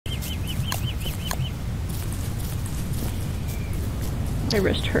My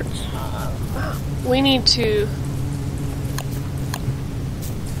wrist hurts. We need to...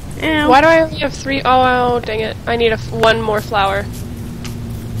 Ow. Why do I only have 3? Oh, dang it. I need one more flower.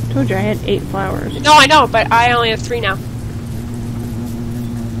 I told you I had 8 flowers. No, I know, but I only have 3 now.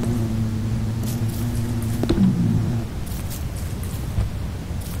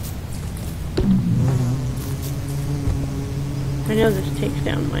 I know this takes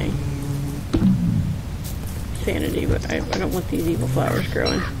down my sanity, but I don't want these evil flowers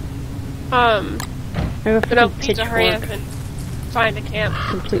growing. I have a But I'll freaking need to hurry up pitchfork. and find a camp.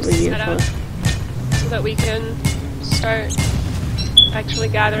 Completely set up useless. so that we can start actually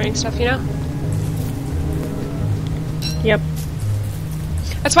gathering stuff, you know? Yep.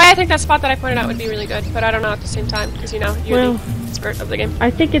 That's why I think that spot that I pointed out would be really good, but I don't know at the same time, because, you know, you're Well, the expert of the game.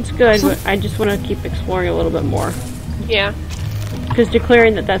 I think it's good, but I just want to keep exploring a little bit more. Yeah. Because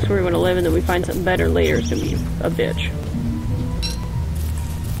declaring that that's where we want to live and then we find something better later is going to be a bitch.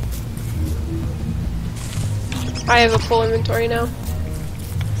 I have a full inventory now.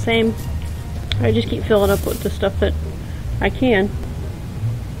 Same. I just keep filling up with the stuff that I can.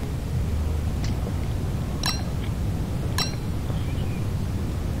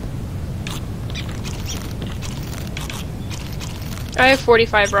 I have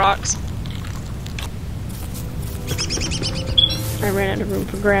 45 rocks. I ran out of room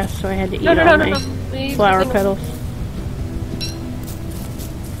for grass, so I had to eat No. all my Leave flower the thing petals.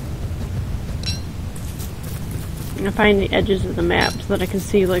 I find the edges of the map so that I can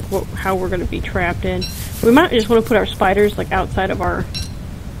see like how we're going to be trapped in. We might just want to put our spiders like outside of our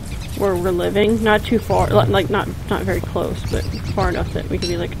where we're living, not too far, like not very close, but far enough that we can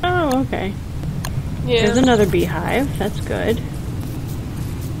be like, oh, okay. Yeah. There's another beehive. That's good.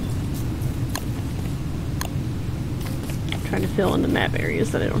 I'm trying to fill in the map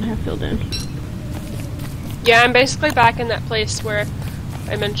areas that I don't have filled in. Yeah, I'm basically back in that place where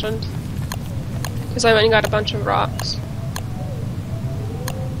I mentioned. Because I went and got a bunch of rocks.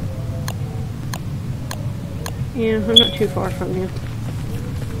 Yeah, I'm not too far from you.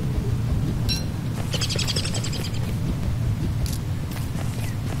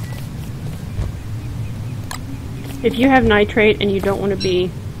 If you have nitrate and you don't want to be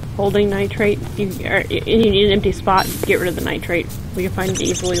holding nitrate, and you need an empty spot, get rid of the nitrate. We can find it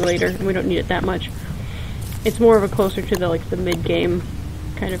easily later, and we don't need it that much. It's more of a closer to the mid-game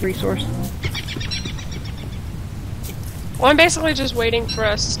kind of resource. Well, I'm basically just waiting for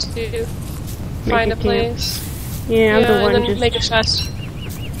us to find a place. Yeah, I'm the one and then make a chest.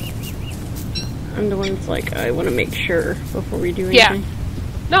 I'm the one that's like, I want to make sure before we do anything.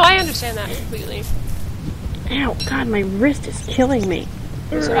 Yeah. No, I understand that completely. Ow, God, my wrist is killing me.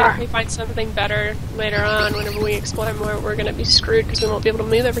 So if we find something better later on, whenever we explore more, we're going to be screwed because we won't be able to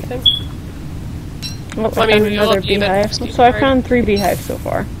move everything. Oh, I mean, I found we another will be, but beehive. it's too So I hard. found 3 beehives so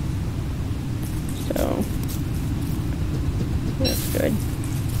far. So that's good.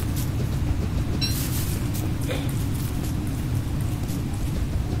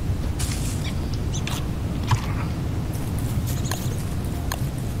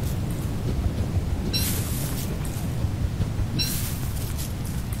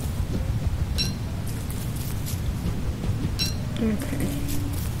 Okay.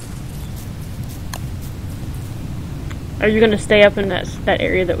 Are you going to stay up in that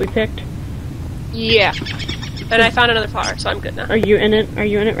area that we picked? Yeah. And I found another flower, so I'm good now. Are you in it? Are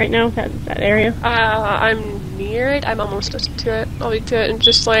you in it right now? That area? I'm near it. I'm almost to it. I'll be to it and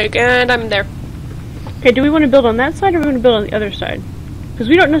just like, and I'm there. Okay, do we want to build on that side or do we want to build on the other side? Because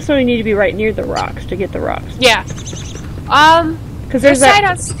we don't necessarily need to be right near the rocks to get the rocks. Yeah. Because there's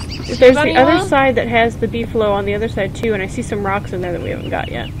there's there's the other side that has the bee flow on the other side too, and I see some rocks in there that we haven't got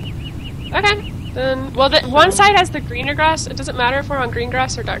yet. Okay. Then, well, one side has the greener grass. It doesn't matter if we're on green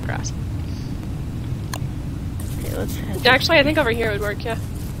grass or dark grass. Okay, let's head. Actually, I think over here would work, yeah.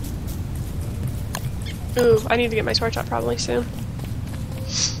 Ooh, I need to get my sword shot probably soon.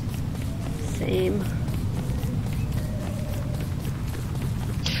 Same.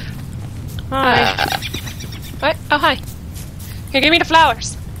 Hi. What? Oh, hi. Here, give me the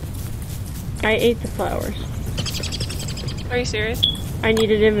flowers. I ate the flowers. Are you serious? I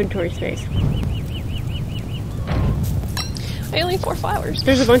needed inventory space. I only have 4 flowers.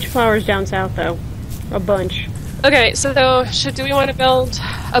 There's a bunch of flowers down south, though. A bunch. Okay, so do we want to build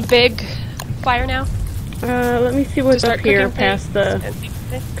a big fire now? Let me see what's up here past the...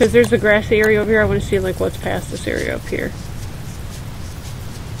 Because there's a grassy area over here. I want to see, like, what's past this area up here.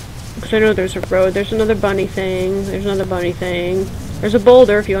 Because I know there's a road. There's another bunny thing. There's another bunny thing. There's a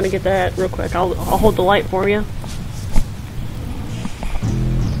boulder if you want to get that real quick. I'll hold the light for you.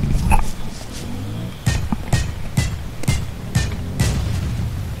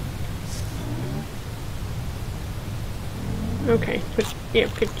 Yeah,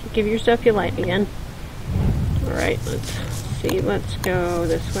 give your stuff your light again. Alright, let's see. Let's go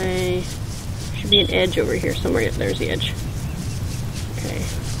this way. Should be an edge over here somewhere. Yep, there's the edge. Okay.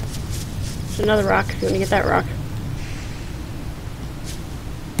 There's another rock if you want to get that rock.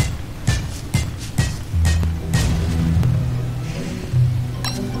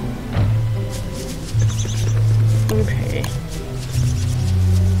 Okay.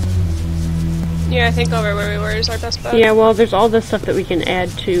 Yeah, I think over where we were is our best bet. Yeah, well, there's all this stuff that we can add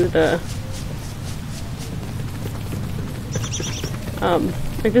to the...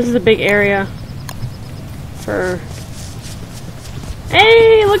 like this is a big area for...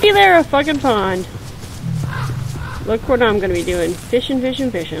 Hey, looky there, a fucking pond. Look what I'm gonna be doing. Fishing,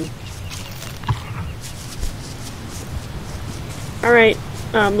 fishing, fishing. Alright,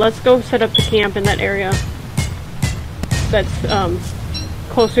 let's go set up the camp in that area that's,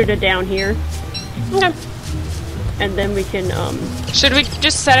 closer to down here. Okay. And then we can, Should we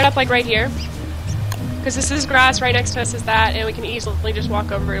just set it up, like, right here? Because this is grass, right next to us is that, and we can easily just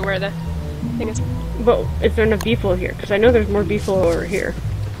walk over to where the thing is. But is there enough beefalo here? Because I know there's more beefalo over here.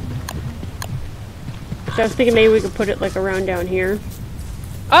 So I was thinking maybe we could put it, like, around down here.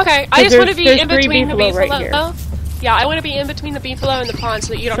 Okay, I just want to be in there's between the beefalo beefalo. right here. Yeah, I want to be in between the beefalo and the pond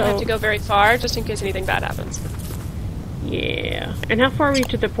so that you don't have So- to go very far, just in case anything bad happens. Yeah. And how far are we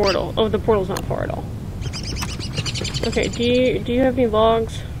to the portal? Oh, the portal's not far at all. Okay, do you have any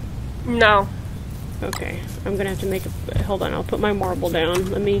logs? No. Okay, I'm gonna have to make a... Hold on, I'll put my marble down.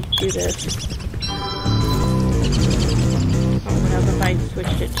 Let me do this. Oh, what happens if I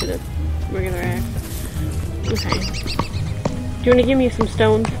switched it to the regular axe? Okay. Do you want to give me some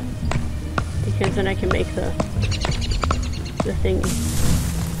stones? Because then I can make the thingy.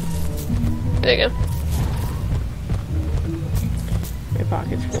 There you go. My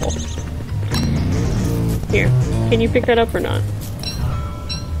pocket's full. Here, can you pick that up or not?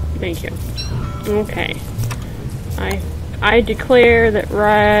 Thank you. Okay. I declare that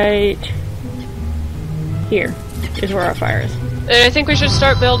right here is where our fire is. And I think we should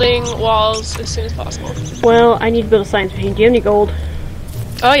start building walls as soon as possible. Well, I need to build a science machine. Do you have any gold?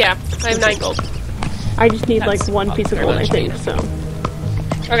 Oh yeah, I have 9 gold. I just need That's like one piece of very gold, I much think, needed. so.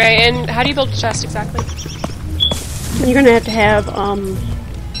 Okay, and how do you build a chest exactly? You're gonna have to have,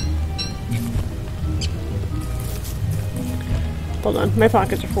 hold on, my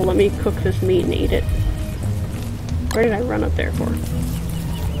pockets are full. Let me cook this meat and eat it. Where did I run up there for?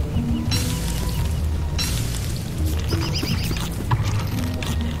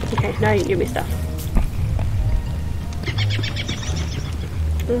 Okay, now you can give me stuff.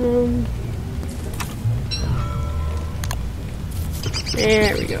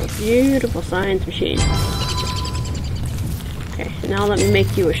 There we go. Beautiful science machine. Okay, now let me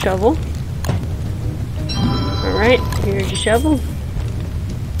make you a shovel. Alright, here's your shovel.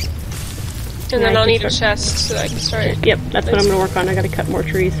 And then Yeah, I I'll can need a start- chest so that I can start. Yep, that's what I'm gonna work on. I gotta cut more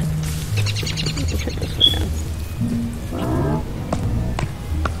trees. Let me cut this one down.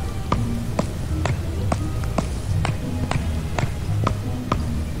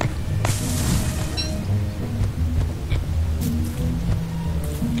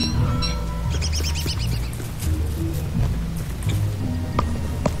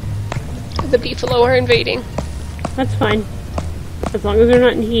 The beefalo are invading. That's fine. As long as they're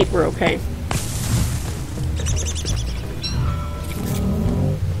not in heat, we're okay.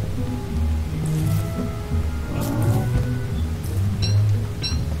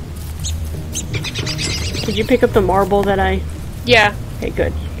 Did you pick up the marble that I... Yeah, Okay,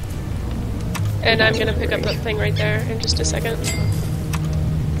 good. and I'm gonna pick up that thing right there in just a second.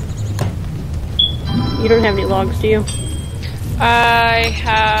 You don't have any logs, do you? I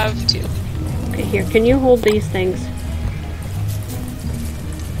have 2. Okay, here. Can you hold these things?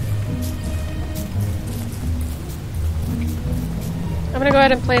 I'm gonna go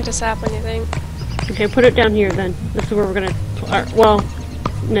ahead and plant a sapling, I think. Okay, put it down here then. This is where we're gonna... well,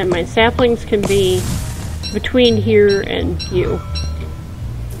 never mind. Saplings can be between here and you.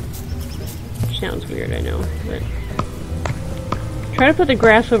 Which sounds weird, I know, but... Try to put the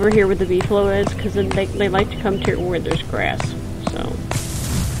grass over here where the beefalo is, because then they like to come to where there's grass.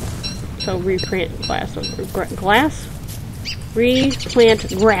 So replant glass? Replant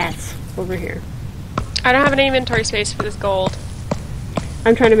grass over here. I don't have any inventory space for this gold.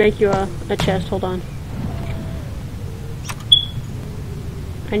 I'm trying to make you a chest. Hold on.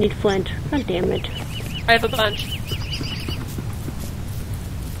 I need flint. God damn it. I have a bunch.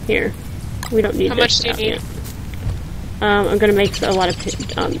 Here. We don't need How this much do you out need? yet. I'm gonna make a lot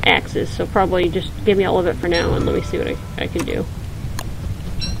of axes, so probably just give me all of it for now and let me see what I can do.